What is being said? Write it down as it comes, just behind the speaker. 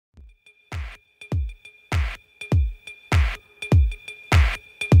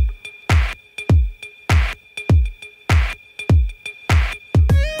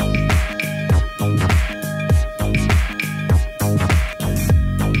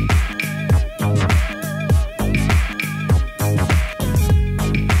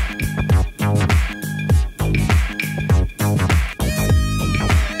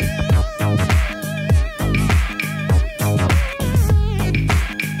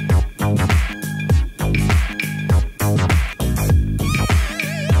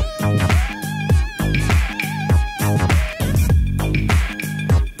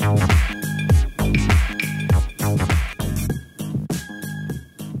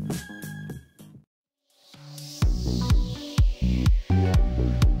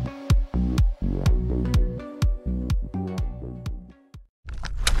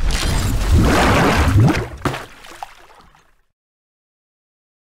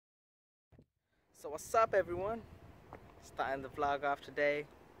So what's up everyone? Starting the vlog off today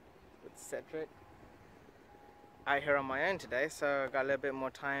with Cedric. Out here on my own today, so I got a little bit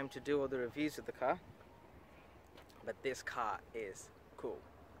more time to do all the reviews of the car. But this car is cool.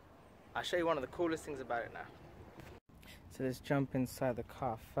 I'll show you one of the coolest things about it now. So let's jump inside the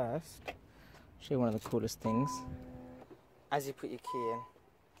car first. Show you one of the coolest things. As you put your key in,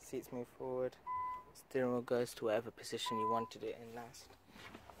 seats move forward, steering wheel goes to whatever position you wanted it in last.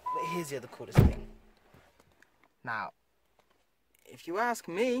 But here's the other coolest thing. Now, if you ask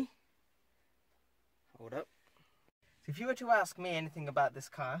me, hold up. So if you were to ask me anything about this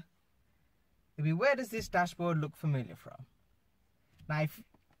car, it'd be, where does this dashboard look familiar from? Now, in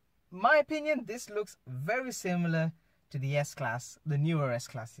my opinion, this looks very similar to the S-Class, the newer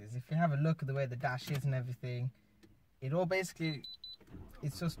S-Classes. If you have a look at the way the dash is and everything, it all basically,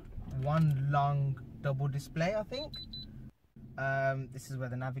 it's just one long double display, I think. This is where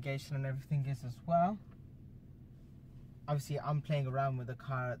the navigation and everything is as well. Obviously, I'm playing around with the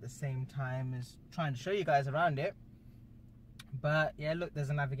car at the same time as trying to show you guys around it. But yeah, look, there's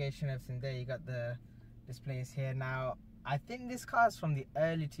a navigation and everything there. You got the displays here. Now, I think this car is from the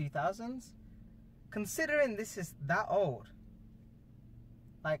early 2000s. Considering this is that old,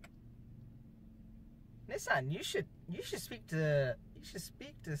 like, Nissan, you should speak to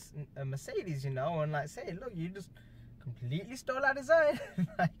Mercedes, you know, and like say, look, you just completely stole our design.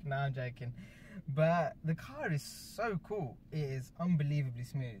 Like, no, I'm joking. But the car is so cool. It is unbelievably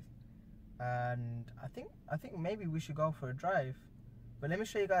smooth, and I think maybe we should go for a drive. But let me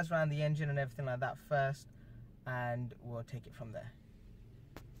show you guys around the engine and everything like that first, and we'll take it from there.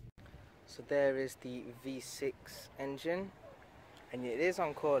 So there is the V6 engine, and it is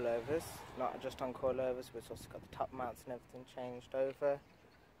on coilovers, not just on coilovers, but it's also got the top mounts and everything changed over.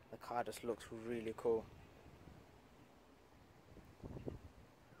 The car just looks really cool.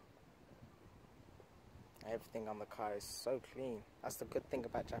 Everything on the car is so clean. That's the good thing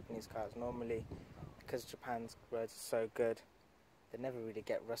about Japanese cars. Normally, because Japan's roads are so good, they never really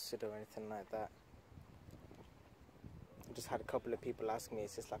get rusted or anything like that. I just had a couple of people ask me,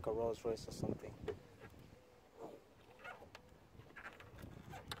 is this like a Rolls Royce or something?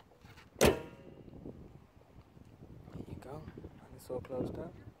 There you go, and it's all closed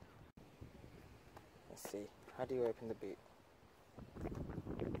up. Let's see, how do you open the boot?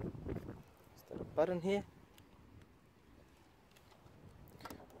 Is there a button here?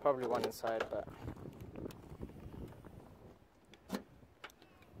 Probably one inside, but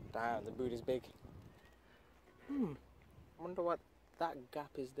damn, the boot is big. I wonder what that gap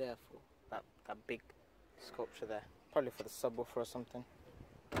is there for. That big sculpture there. Probably for the subwoofer or something.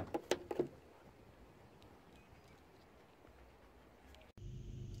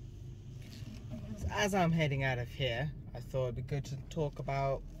 So as I'm heading out of here, I thought it'd be good to talk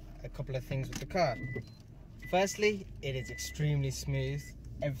about a couple of things with the car. Firstly, it is extremely smooth.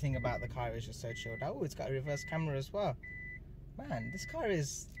 Everything about the car is just so chilled out. Oh, it's got a reverse camera as well. Man, this car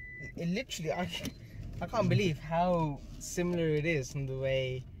is, it literally, I can't believe how similar it is from the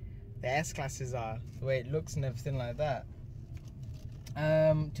way the S-Classes are, the way it looks and everything like that.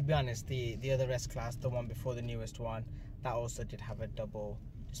 To be honest, the other S-Class, the one before the newest one, that also did have a double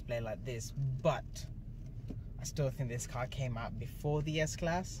display like this, but I still think this car came out before the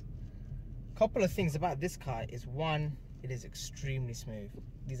S-Class. Couple of things about this car is, one, it is extremely smooth.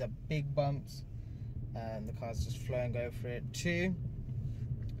 These are big bumps and the car's just flowing over it. Two,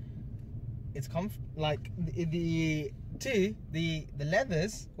 it's like the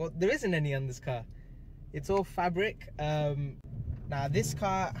leathers, well, there isn't any on this car. It's all fabric. Now this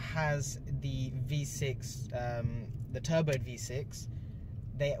car has the V6, the turboed V6.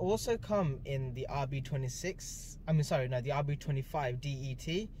 They also come in the RB26, the RB25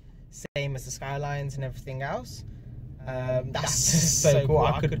 DET, same as the Skylines and everything else. That's just so cool.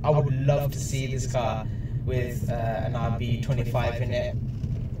 I would love to see this car with an RB25 in it.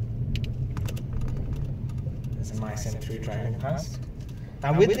 There's a nice M3 driving past.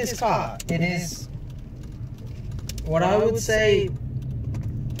 Now with this car, it is what I would say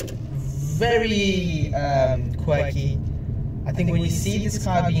very quirky. I think when you see this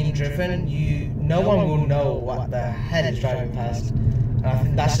car being driven, no one will know what the hell is driving past. And I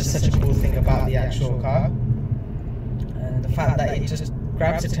think that's just such a cool thing about the actual car. And the fact that it just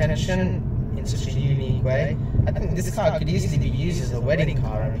grabs attention in such a unique way. I think this car could easily be used as a wedding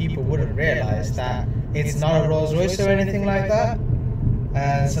car and people wouldn't realise that it's not a Rolls Royce or anything like that.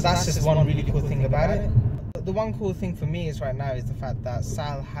 So that's just one really cool thing about it. The one cool thing for me is right now is the fact that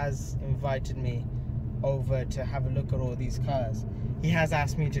Sal has invited me over to have a look at all these cars. He has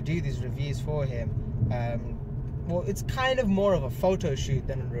asked me to do these reviews for him. well, it's kind of more of a photo shoot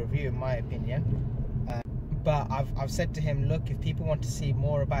than a review in my opinion. But I've said to him, look, if people want to see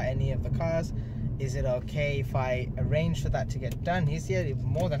more about any of the cars, is it okay if I arrange for that to get done? He's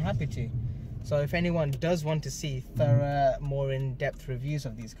more than happy to. So if anyone does want to see thorough, more in-depth reviews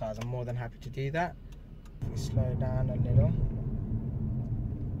of these cars, I'm more than happy to do that. If we slow down a little.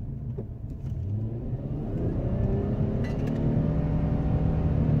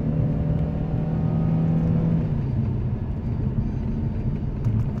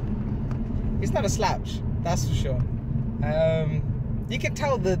 It's not a slouch, that's for sure. You can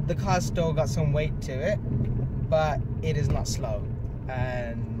tell the car's still got some weight to it, but it is not slow.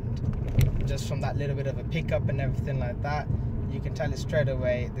 And just from that little bit of a pickup and everything like that, you can tell it straight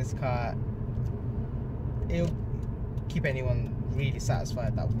away. This car, it'll keep anyone really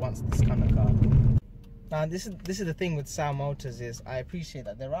satisfied that wants this kind of car. Now this is the thing with Sao Motors, is I appreciate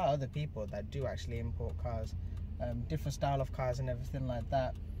that there are other people that do actually import cars, different style of cars and everything like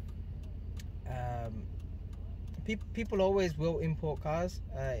that. People always will import cars.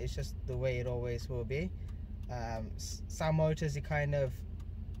 It's just the way it always will be. Sao Motors, it kind of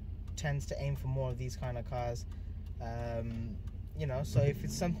tends to aim for more of these kind of cars. You know, so if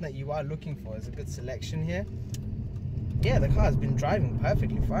it's something that you are looking for, it's a good selection here. Yeah, the car's been driving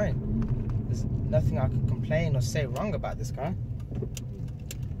perfectly fine. There's nothing I could complain or say wrong about this car.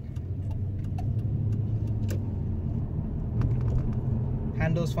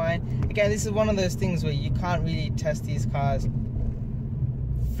 Handles fine. Again, this is one of those things where you can't really test these cars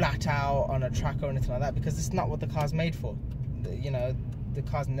flat out on a track or anything like that, because it's not what the car's made for. You know, the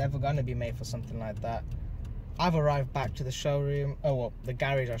car's never going to be made for something like that. I've arrived back to the showroom, oh well, the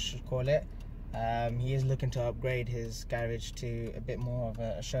garage I should call it. He is looking to upgrade his garage to a bit more of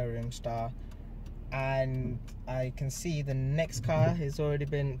a showroom style, and I can see the next car has already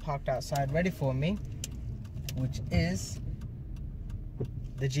been parked outside ready for me, which is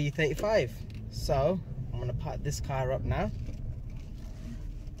the G35. So I'm going to park this car up now,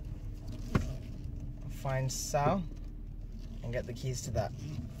 find Sal and get the keys to that.